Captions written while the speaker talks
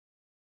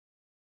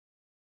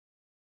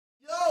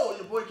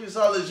boy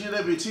Kisale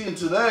GWT, and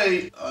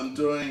today I'm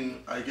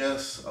doing, I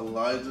guess, a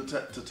lie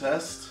detector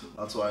test.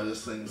 That's why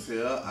this thing's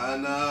here.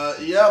 And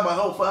yeah, my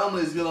whole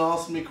family is gonna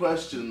ask me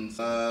questions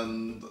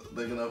and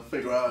they're gonna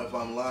figure out if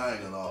I'm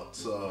lying or not.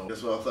 So,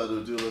 guess what I thought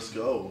we'd do? Let's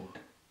go.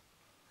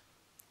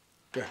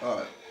 Okay.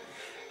 Alright.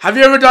 Have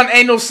you ever done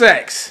anal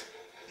sex?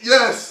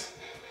 Yes!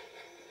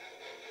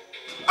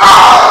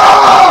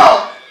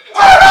 Ah!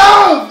 I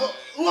have!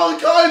 Well,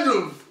 kind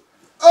of.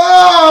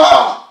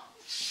 Ah!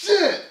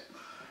 Shit!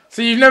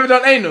 So you've never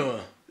done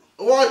anal?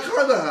 Well, I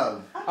kind of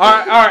have.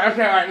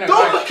 Alright, no.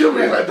 Don't look at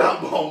me like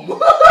that,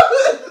 Mom.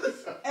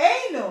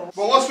 Anal?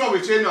 But what's wrong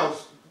with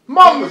anals?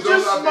 Mum, Don't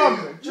just have mum.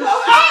 anal. No,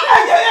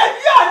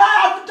 I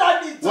haven't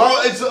done it.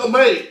 Well, it's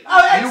mate.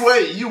 Oh,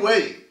 You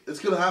wait. It's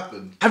gonna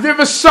happen. Have you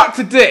ever sucked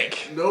a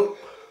dick? Nope.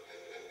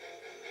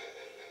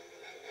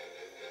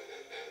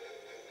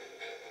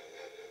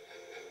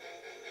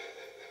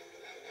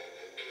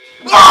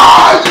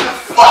 Ah, you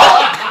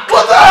fuck!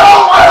 What the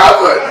hell? I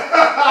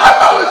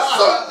haven't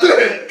sucked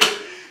dick.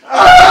 I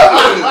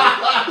haven't.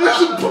 This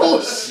is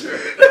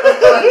bullshit.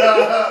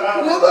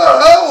 What the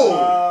hell?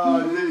 Oh,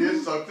 you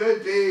sucked a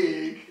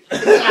dick.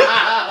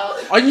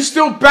 Are you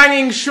still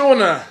banging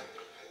Shauna?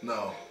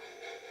 No.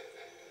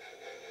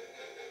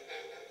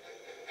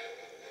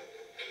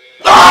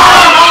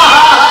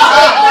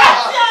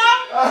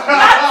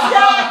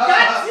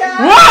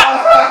 What?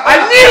 I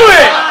knew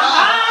it!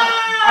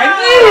 I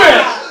knew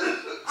it!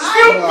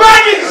 Still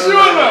banging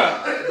Shauna!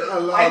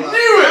 I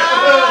knew it!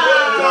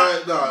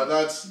 No,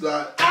 that's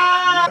not.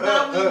 Now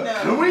we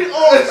know. Can we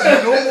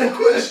ask normal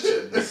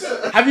questions?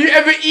 Have you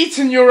ever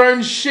eaten your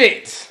own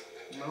shit?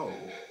 No.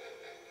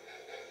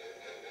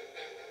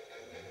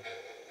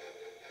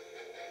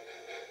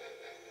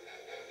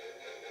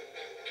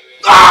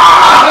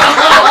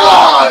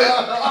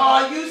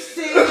 Are you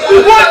serious?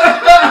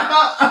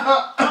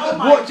 Oh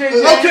my What,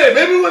 JJ? Okay,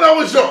 maybe when I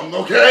was young,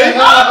 okay?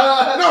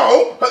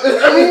 No,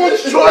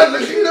 everyone's tried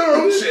licking their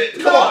own shit.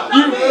 Come on.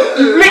 You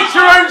licked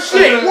your own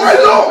shit? Why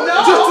not?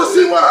 Just to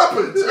see what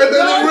happens. And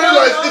then I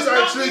realize it's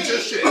actually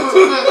just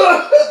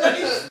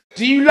shit.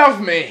 Do you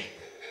love me?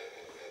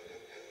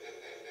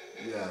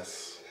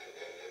 Yes.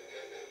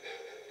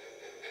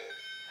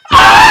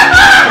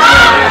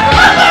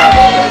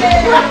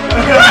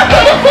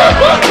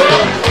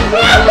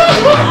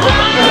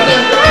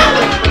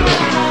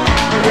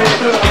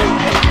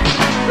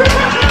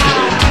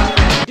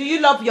 Do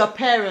you love your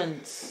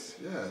parents?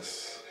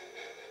 Yes.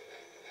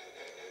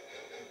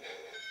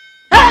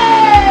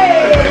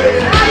 Hey!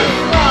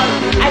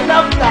 Nice one. I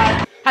love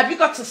that. Have you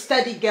got a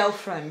steady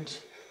girlfriend?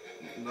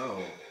 No.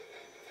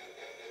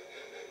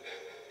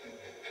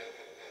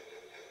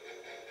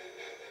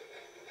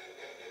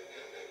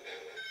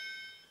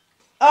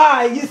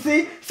 Ah, you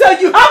see? So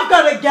you have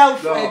got a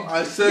girlfriend. No,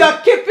 I said You're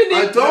keeping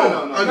it. I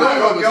don't. No, I don't not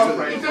have your a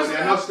girlfriend, steady- but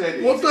they're not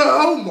steady. What the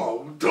hell,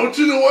 Mom? Don't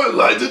you know what a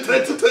lie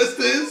detector test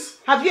is?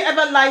 Have you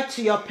ever lied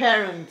to your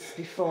parents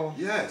before?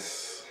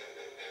 Yes.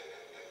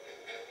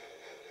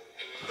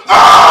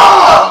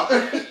 Ah!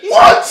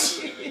 What?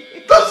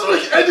 Doesn't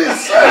make any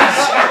sense.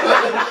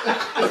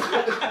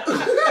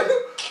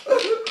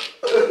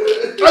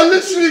 I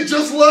literally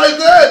just lied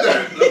there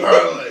then,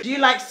 apparently. Do you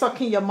like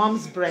sucking your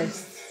mom's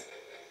breasts?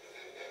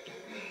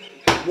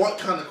 What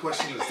kind of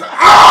question is that?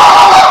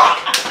 Ah!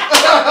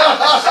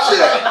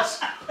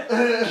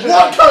 Shit!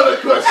 What kind of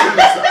question is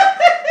that?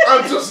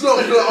 I'm just not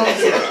gonna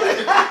answer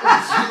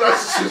that.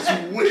 That's just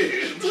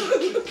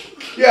weird.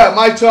 Yeah,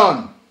 my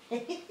turn.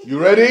 You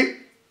ready?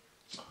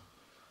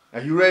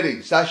 Are you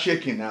ready? Start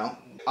shaking now.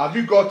 Have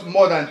you got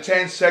more than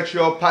 10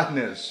 sexual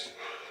partners?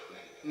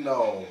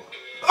 No.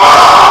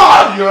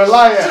 Ah! You're a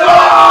liar.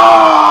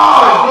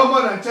 No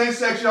more than 10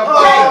 sexual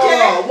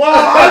partners.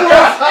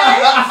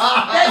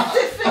 There's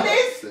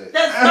syphilis.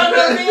 There's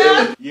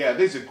gonorrhea. Yeah,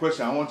 this is a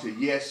question. I want a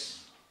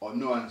yes or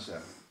no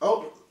answer.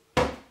 Oh,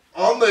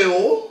 aren't they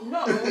all?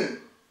 No.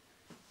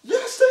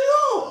 Yes, they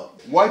are.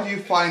 Why do you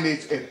find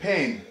it a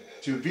pain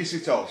to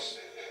visit us?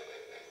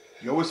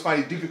 You always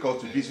find it difficult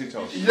to visit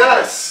us.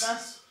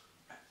 Yes.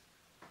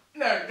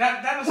 No,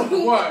 that doesn't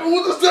work.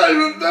 What does that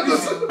even? That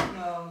doesn't.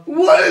 No.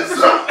 What is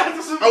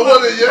that? I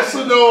want a yes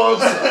or no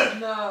answer.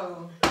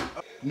 No.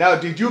 Now,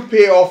 did you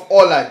pay off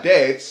all our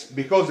debts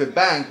because the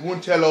bank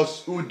won't tell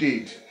us who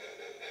did?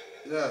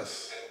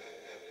 Yes.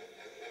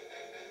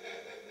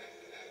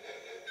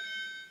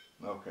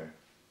 Okay.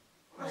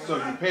 So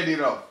you paid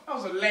it off? That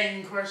was a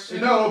lame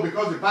question. No,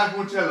 because the bank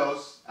won't tell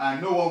us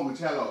and no one will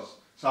tell us.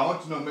 So I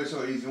want to know, make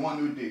sure he's the one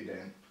who did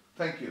then.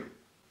 Thank you.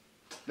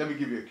 Let me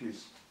give you a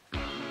kiss.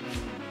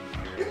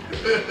 Me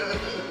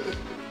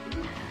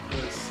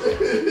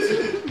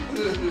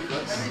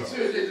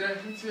too, JJ.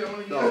 Me too. I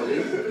want to No,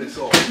 it's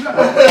all.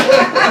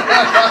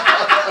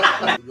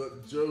 We got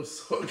Joe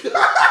Song.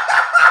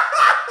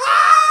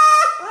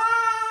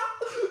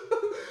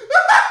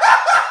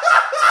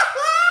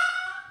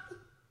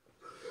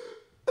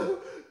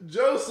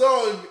 Joe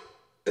Song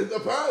is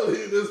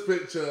apparently in this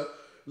picture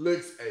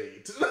looks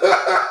 8.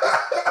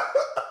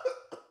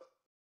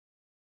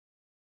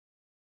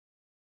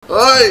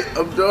 Hi,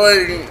 I'm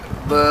doing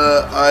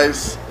the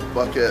Ice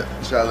Bucket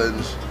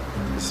Challenge.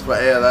 This is for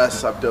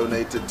ALS. I've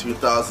donated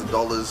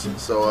 $2,000,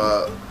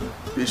 so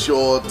be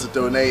sure to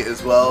donate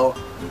as well.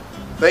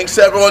 Thanks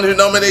to everyone who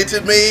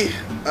nominated me,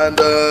 and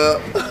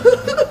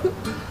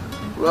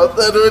without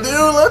further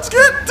ado, let's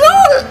get to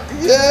it!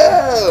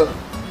 Yeah!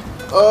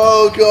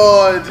 Oh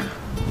god.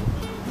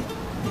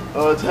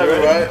 Oh, it's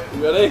heavy, right?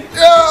 You ready?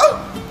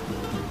 Yeah!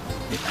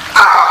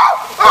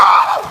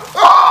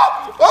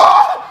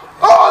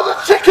 Oh, the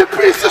chicken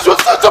pieces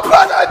was such a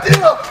bad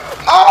idea!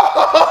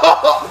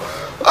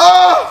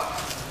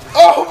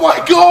 Oh my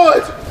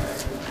god!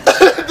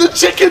 The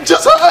chicken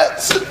just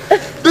hurts!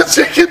 The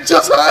chicken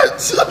just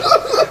hurts!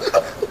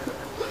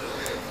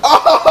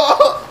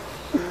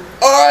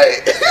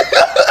 Alright!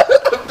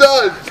 I'm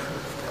done!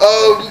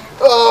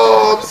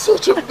 Oh, I'm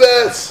such a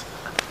mess!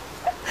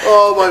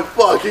 Oh my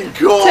fucking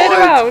god!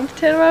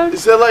 Turn around.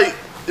 Is there like...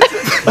 Is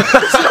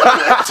there a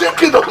bit of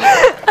chicken on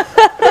there?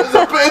 There's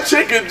a bit of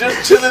chicken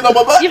just chilling on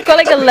my back. You've got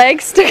like a leg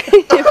stuck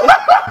in your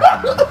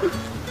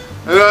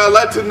And I'd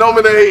like to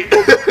nominate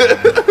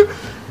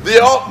the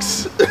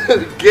Ox,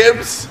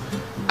 Gibbs,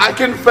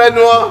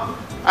 Akinfenwa,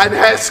 and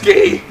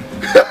Heskey.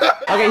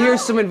 Okay,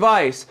 here's some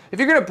advice. If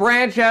you're gonna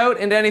branch out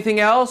into anything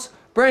else,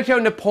 branch out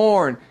into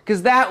porn.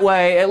 Because that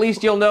way, at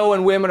least you'll know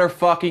when women are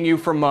fucking you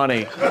for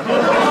money.